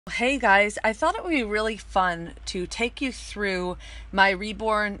Hey guys, I thought it would be really fun to take you through my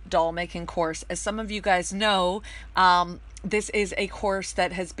Reborn doll making course. As some of you guys know, this is a course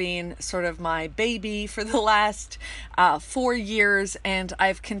that has been sort of my baby for the last 4 years, and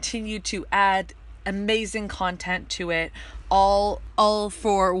I've continued to add amazing content to it, all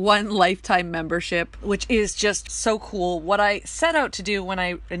for one lifetime membership, which is just so cool. What I set out to do when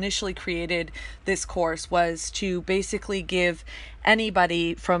I initially created this course was to basically give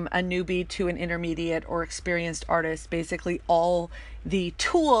anybody from a newbie to an intermediate or experienced artist basically all the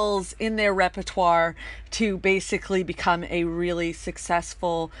tools in their repertoire to basically become a really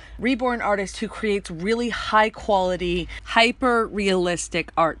successful reborn artist who creates really high quality, hyper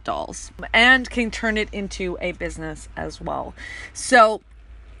realistic art dolls and can turn it into a business as well. So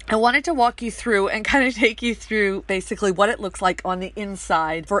I wanted to walk you through and kind of take you through basically what it looks like on the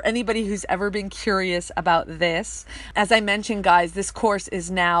inside for anybody who's ever been curious about this. As I mentioned, guys, this course is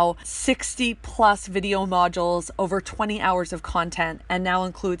now 60 plus video modules, over 20 hours of content, and now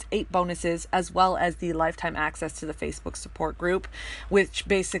includes 8 bonuses as well as the lifetime access to the Facebook support group, which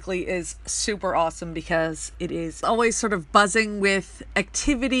basically is super awesome because it is always sort of buzzing with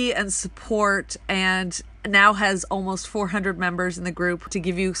activity and support, and now has almost 400 members in the group to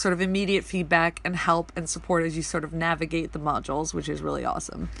give you sort of immediate feedback and help and support as you sort of navigate the modules, which is really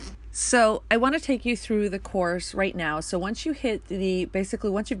awesome. So I want to take you through the course right now. So once you hit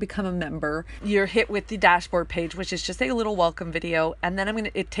once you become a member, you're hit with the dashboard page, which is just a little welcome video. And then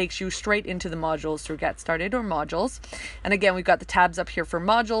it takes you straight into the modules through Get Started or Modules. And again, we've got the tabs up here for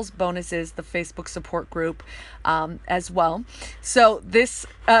modules, bonuses, the Facebook support group as well. So this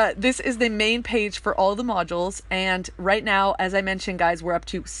is the main page for all the modules. And right now, as I mentioned, guys, we're up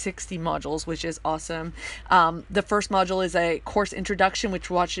to 60 modules, which is awesome. The first module is a course introduction, which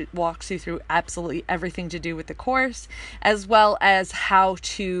walks you through absolutely everything to do with the course, as well as how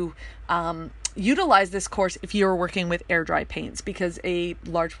to utilize this course if you're working with air dry paints, because a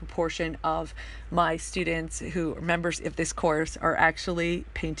large proportion of my students who are members of this course are actually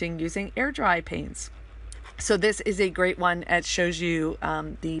painting using air dry paints. So this is a great one. It shows you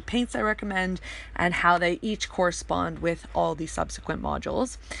the paints I recommend and how they each correspond with all the subsequent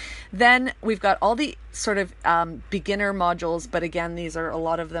modules. Then we've got all the sort of beginner modules, but again, a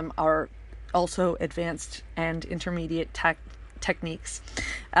lot of them are also advanced and intermediate techniques,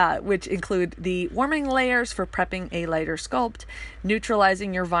 which include the warming layers for prepping a lighter sculpt,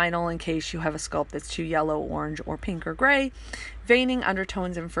 neutralizing your vinyl in case you have a sculpt that's too yellow, orange, or pink or gray, veining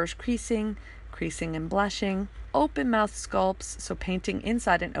undertones and first creasing and blushing, open mouth sculpts, so painting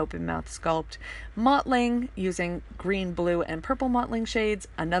inside an open mouth sculpt, mottling using green, blue, and purple mottling shades,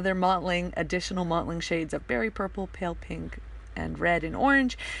 additional mottling shades of berry purple, pale pink, and red and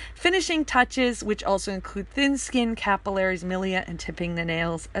orange, finishing touches, which also include thin skin, capillaries, milia, and tipping the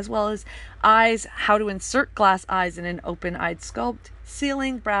nails, as well as eyes, how to insert glass eyes in an open-eyed sculpt,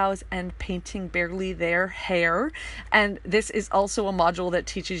 sealing brows, and painting barely there hair. And this is also a module that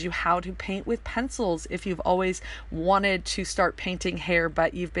teaches you how to paint with pencils if you've always wanted to start painting hair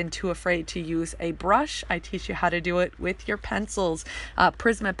but you've been too afraid to use a brush. I teach you how to do it with your pencils,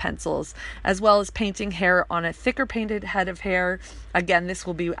 Prisma pencils, as well as painting hair on a thicker painted head of hair. Again, this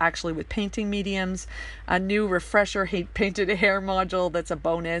will be actually with painting mediums. A new refresher painted hair module that's a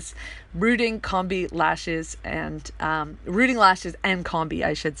bonus. Rooting lashes and combi,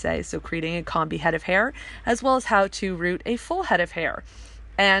 I should say. So creating a combi head of hair, as well as how to root a full head of hair,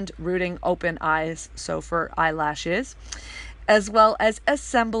 and rooting open eyes, so for eyelashes, as well as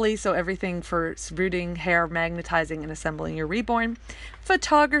assembly, so everything for rooting hair, magnetizing, and assembling your reborn.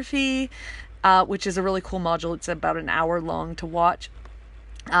 Photography, which is a really cool module. It's about an hour long to watch.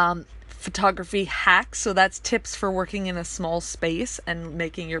 Photography hacks, so that's tips for working in a small space and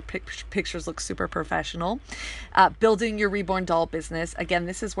making your pictures look super professional. Building your reborn doll business. Again,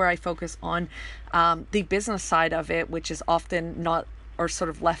 this is where I focus on the business side of it, which is often not or sort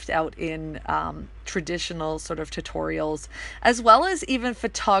of left out in traditional sort of tutorials, as well as even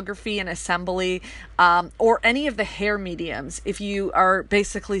photography and assembly, or any of the hair mediums. If you are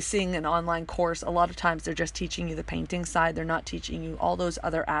basically seeing an online course, a lot of times they're just teaching you the painting side. They're not teaching you all those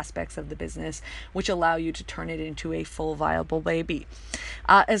other aspects of the business, which allow you to turn it into a full viable baby.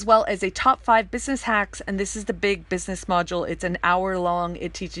 As well as a top 5 business hacks. And this is the big business module. It's an hour long.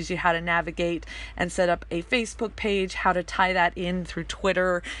 It teaches you how to navigate and set up a Facebook page, how to tie that in through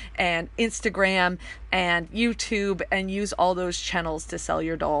Twitter and Instagram and YouTube, and use all those channels to sell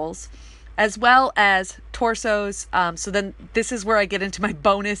your dolls, as well as torsos. So then this is where I get into my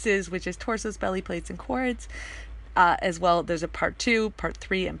bonuses, which is torsos, belly plates, and cords. As well, there's a part 2, part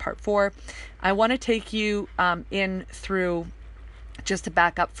 3, and part 4. I want to take you in through just to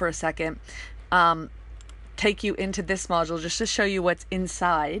back up for a second, take you into this module just to show you what's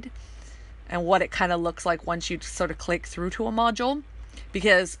inside and what it kind of looks like once you sort of click through to a module.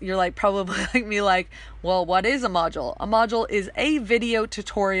 Because you're like probably like me, like, well, what is a module? A module is a video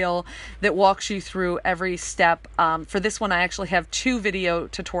tutorial that walks you through every step. For this one, I actually have 2 video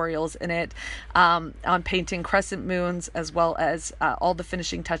tutorials in it, on painting crescent moons, as well as all the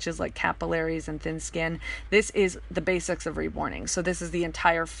finishing touches like capillaries and thin skin. This is the basics of reborning. So this is the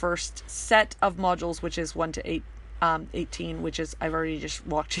entire first set of modules, which is 1 to 18, which is, I've already just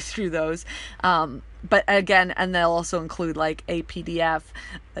walked you through those. But again, and they'll also include like a PDF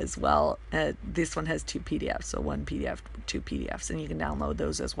as well. This one has 2 PDFs, so 1 PDF, 2 PDFs, and you can download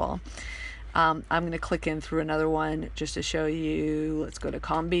those as well. I'm going to click in through another one just to show you. Let's go to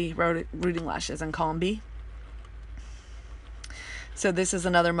Combi, rooting lashes and Combi. So this is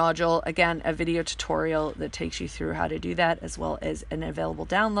another module, again, a video tutorial that takes you through how to do that, as well as an available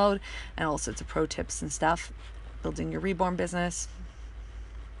download and all sorts of pro tips and stuff. Building your reborn business.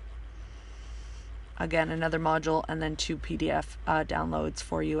 Again, another module, and then 2 PDF downloads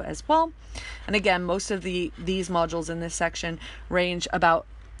for you as well. And again, most of these modules in this section range about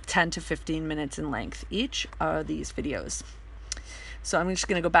 10 to 15 minutes in length each are these videos. So I'm just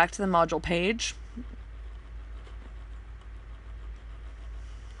going to go back to the module page.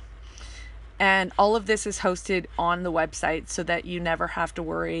 And all of this is hosted on the website so that you never have to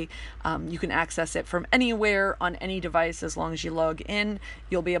worry. You can access it from anywhere on any device as long as you log in.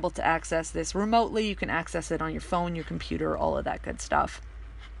 You'll be able to access this remotely. You can access it on your phone, your computer, all of that good stuff.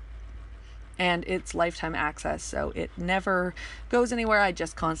 And it's lifetime access, so it never goes anywhere. I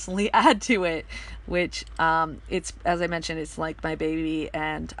just constantly add to it, which it's, as I mentioned, it's like my baby,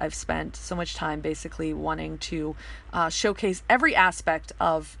 and I've spent so much time basically wanting to showcase every aspect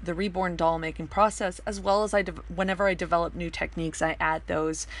of the reborn doll making process, as well as whenever I develop new techniques, I add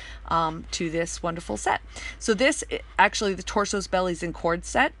those to this wonderful set. So this, actually, the torsos, bellies, and cords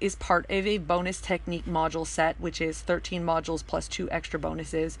set is part of a bonus technique module set, which is 13 modules plus 2 extra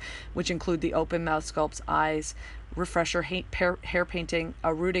bonuses, which include the open mouth sculpts, eyes, refresher hair painting,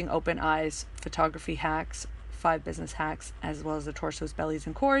 rooting open eyes, photography hacks, 5 business hacks, as well as the torsos, bellies,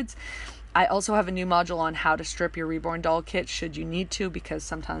 and cords. I also have a new module on how to strip your reborn doll kit should you need to, because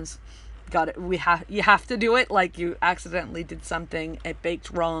sometimes you have to do it, like you accidentally did something, it baked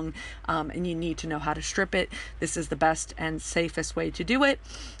wrong, and you need to know how to strip it. This is the best and safest way to do it,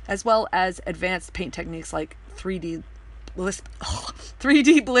 as well as advanced paint techniques like 3D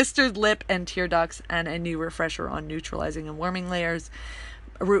blistered lip and tear ducts, and a new refresher on neutralizing and warming layers,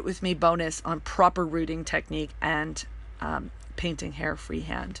 a root with me bonus on proper rooting technique, and painting hair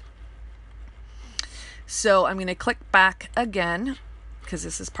freehand. So I'm going to click back again because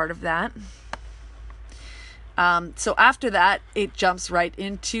this is part of that. So after that, it jumps right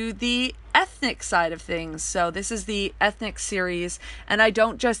into the ethnic side of things. So this is the ethnic series, and I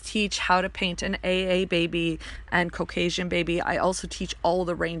don't just teach how to paint an AA baby and Caucasian baby. I also teach all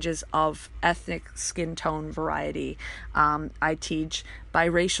the ranges of ethnic skin tone variety. I teach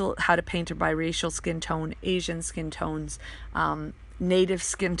biracial, how to paint a biracial skin tone, Asian skin tones, native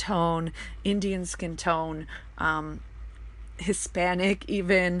skin tone, Indian skin tone, Hispanic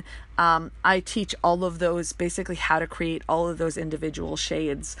even. I teach all of those, basically how to create all of those individual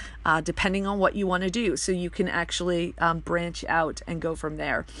shades depending on what you want to do, so you can actually branch out and go from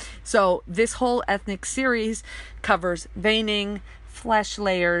there. So this whole ethnic series covers veining, flesh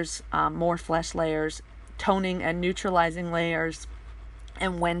layers, more flesh layers, toning and neutralizing layers,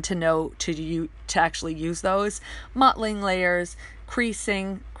 and when to know to actually use those, mottling layers,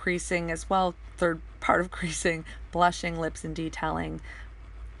 creasing as well, third part of creasing, blushing, lips and detailing,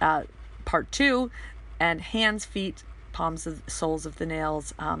 part 2, and hands, feet, palms, of soles of the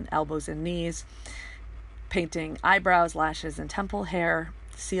nails, elbows and knees, painting eyebrows, lashes and temple hair,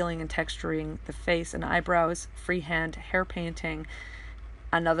 sealing and texturing the face and eyebrows, freehand hair painting,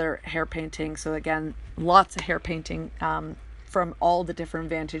 another hair painting. So again, lots of hair painting from all the different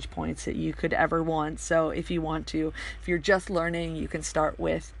vantage points that you could ever want. So if you're just learning, you can start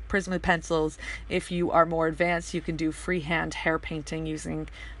with prism pencils. If you are more advanced, you can do freehand hair painting using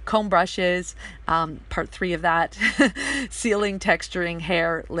comb brushes. Part 3 of that, sealing, texturing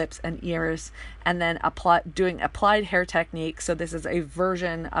hair, lips and ears, and then doing applied hair technique. So this is a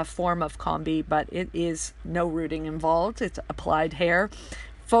form of combi, but it is no rooting involved. It's applied hair.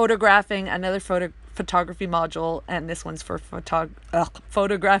 Photographing, another photography module, and this one's for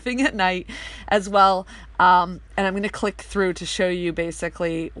photographing at night as well. And I'm going to click through to show you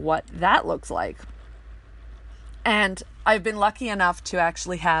basically what that looks like. And I've been lucky enough to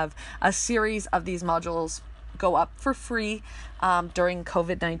actually have a series of these modules go up for free during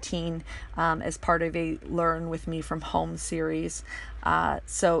COVID-19 as part of a Learn With Me From Home series.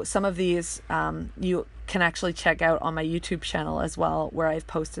 So some of these you can actually check out on my YouTube channel as well, where I've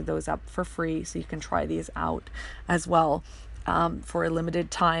posted those up for free, so you can try these out as well. For a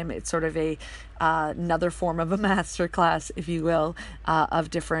limited time. It's sort of a another form of a master class, if you will, of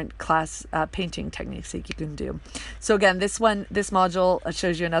different class painting techniques that you can do. So again, this module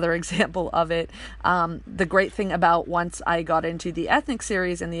shows you another example of it. The great thing about once I got into the ethnic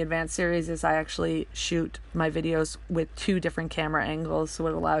series and the advanced series is I actually shoot my videos with 2 different camera angles, so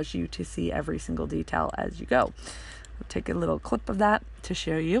it allows you to see every single detail as you go. I'll take a little clip of that to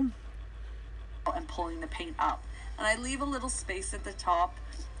show you. And pulling the paint up. And I leave a little space at the top,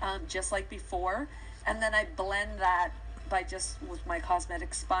 just like before, and then I blend that by just with my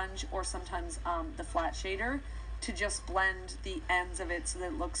cosmetic sponge, or sometimes the flat shader, to just blend the ends of it so that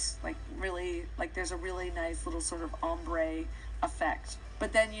it looks like really, like there's a really nice little sort of ombre effect.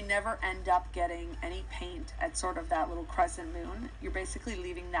 But then you never end up getting any paint at sort of that little crescent moon. You're basically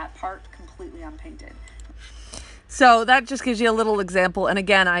leaving that part completely unpainted. So that just gives you a little example. And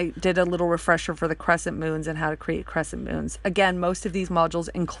again, I did a little refresher for the crescent moons and how to create crescent moons. Again, most of these modules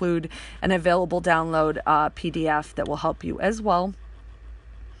include an available download PDF that will help you as well.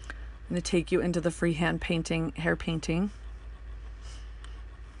 I'm going to take you into the freehand painting, hair painting.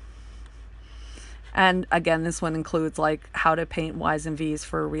 And again, this one includes like how to paint Ys and Vs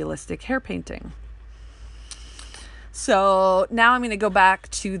for realistic hair painting. So now I'm going to go back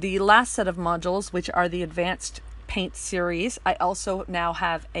to the last set of modules, which are the advanced paint series. I also now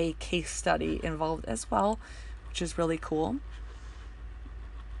have a case study involved as well, which is really cool.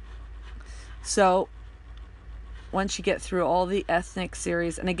 So once you get through all the ethnic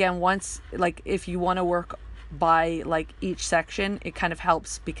series, and again, once, like, if you want to work by like each section, it kind of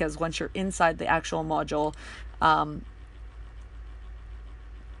helps, because once you're inside the actual module,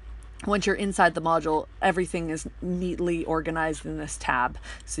 everything is neatly organized in this tab,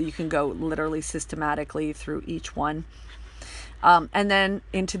 so you can go literally systematically through each one. And then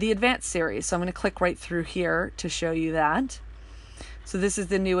into the advanced series. So I'm going to click right through here to show you that. So this is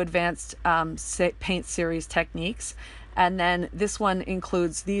the new advanced paint series techniques. And then this one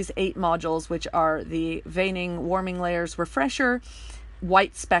includes these 8 modules, which are the veining, warming layers, refresher,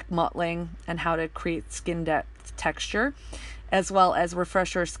 white speck mottling, and how to create skin depth texture, as well as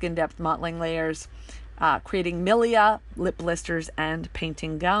refresher, skin depth mottling layers, creating milia, lip blisters, and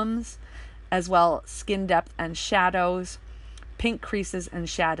painting gums, as well skin depth and shadows, pink creases and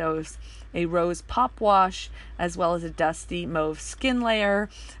shadows, a rose pop wash, as well as a dusty mauve skin layer.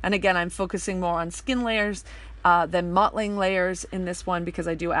 And again, I'm focusing more on skin layers than mottling layers in this one, because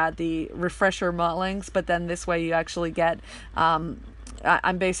I do add the refresher mottlings, but then this way you actually get,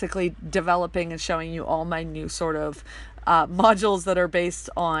 I'm basically developing and showing you all my new sort of modules that are based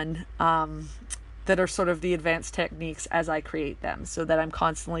on, that are sort of the advanced techniques as I create them, so that I'm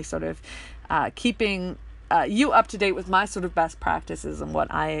constantly sort of keeping you up to date with my sort of best practices and what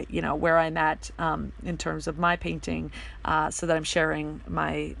I, where I'm at in terms of my painting, so that I'm sharing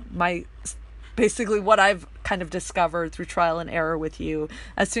my basically what I've kind of discovered through trial and error with you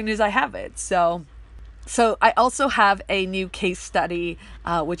as soon as I have it. So I also have a new case study,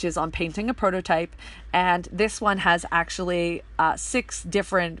 which is on painting a prototype. And this one has actually 6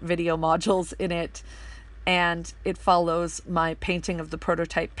 different video modules in it. And it follows my painting of the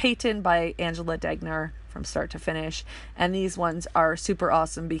prototype Peyton by Angela Degner from start to finish. And these ones are super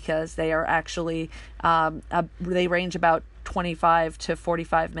awesome because they are actually, they range about 25 to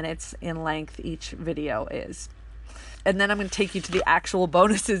 45 minutes in length, each video is. And then I'm going to take you to the actual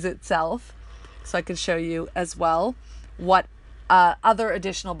bonuses itself, so I can show you as well what other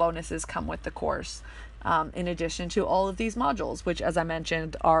additional bonuses come with the course, in addition to all of these modules, which, as I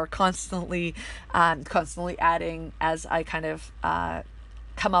mentioned, are constantly adding as I kind of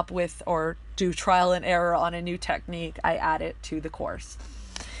come up with or do trial and error on a new technique. I add it to the course.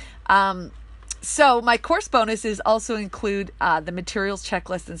 So my course bonuses also include the materials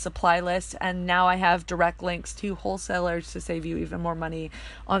checklist and supply list, and now I have direct links to wholesalers to save you even more money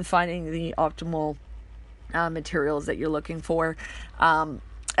on finding the optimal materials that you're looking for,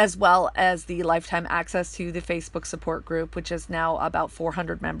 as well as the lifetime access to the Facebook support group, which is now about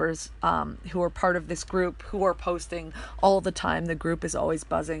 400 members who are part of this group, who are posting all the time. The group is always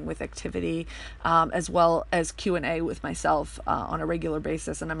buzzing with activity, as well as Q&A with myself on a regular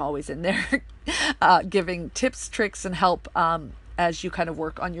basis, and I'm always in there giving tips, tricks, and help as you kind of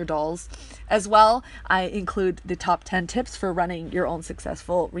work on your dolls. As well, I include the top 10 tips for running your own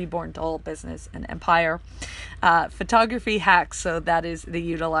successful reborn doll business and empire. Photography hacks, so that is the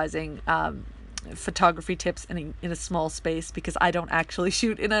utilizing photography tips in a small space, because I don't actually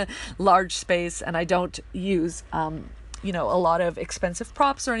shoot in a large space, and I don't use a lot of expensive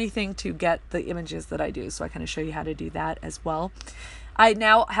props or anything to get the images that I do. So I kind of show you how to do that as well. I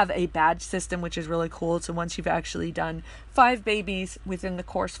now have a badge system, which is really cool. So once you've actually done 5 babies within the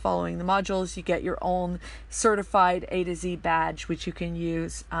course following the modules, you get your own certified A to Z badge, which you can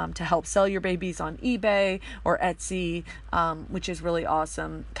use to help sell your babies on eBay or Etsy, which is really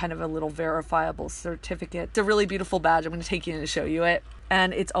awesome. Kind of a little verifiable certificate. It's a really beautiful badge. I'm going to take you in to show you it.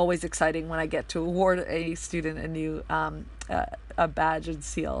 And it's always exciting when I get to award a student a new a badge and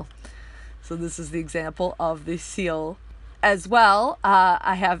seal. So this is the example of the seal. As well,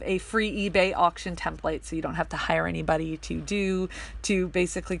 I have a free eBay auction template, so you don't have to hire anybody to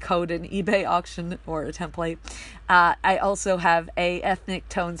basically code an eBay auction or a template. I also have a ethnic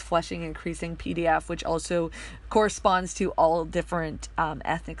tones fleshing increasing PDF, which also corresponds to all different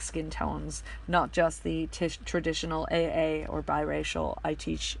ethnic skin tones, not just the traditional AA or biracial. I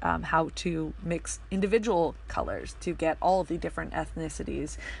teach how to mix individual colors to get all of the different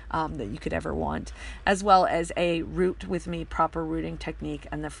ethnicities that you could ever want, as well as a root with me proper rooting technique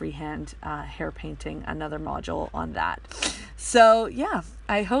and the freehand hair painting, another module on that. So yeah,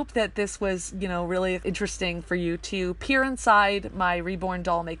 I hope that this was, really interesting for you to peer inside my Reborn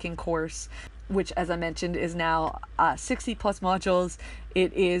doll making course, which, as I mentioned, is now 60 plus modules.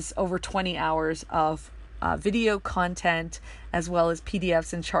 It is over 20 hours of video content, as well as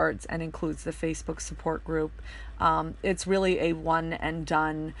PDFs and charts, and includes the Facebook support group. It's really a one and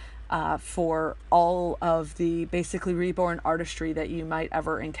done for all of the basically Reborn artistry that you might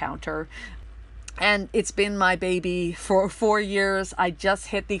ever encounter. And it's been my baby for 4 years. I just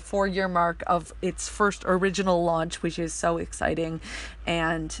hit the 4-year mark of its first original launch, which is so exciting.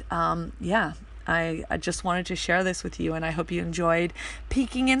 And I just wanted to share this with you, and I hope you enjoyed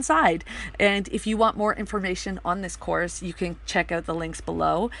peeking inside. And if you want more information on this course, you can check out the links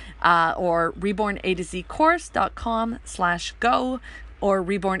below, or rebornatozcourse.com/go, or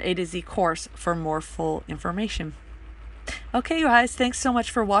Reborn A to Z course for more full information. Okay, you guys, thanks so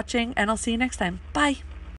much for watching, and I'll see you next time. Bye.